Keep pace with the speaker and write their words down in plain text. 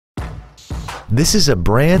This is a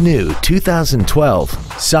brand new 2012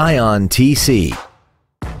 Scion TC.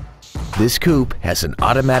 This coupe has an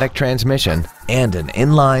automatic transmission and an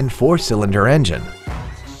inline 4-cylinder engine.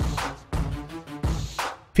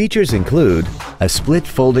 Features include a split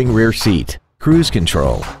folding rear seat, cruise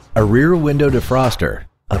control, a rear window defroster,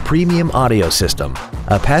 a premium audio system,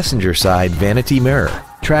 a passenger side vanity mirror,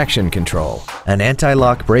 traction control, an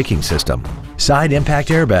anti-lock braking system, side impact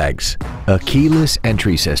airbags, a keyless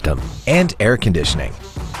entry system, and air conditioning.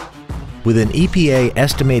 With an EPA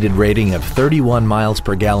estimated rating of 31 miles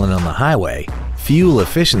per gallon on the highway, fuel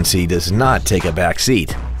efficiency does not take a back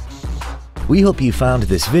seat. We hope you found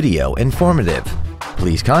this video informative.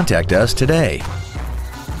 Please contact us today.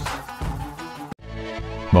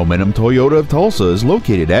 Momentum Toyota of Tulsa is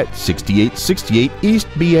located at 6868 East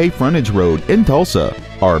B.A. Frontage Road in Tulsa.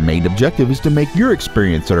 Our main objective is to make your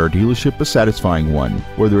experience at our dealership a satisfying one,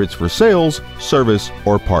 whether it's for sales, service,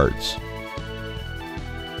 or parts.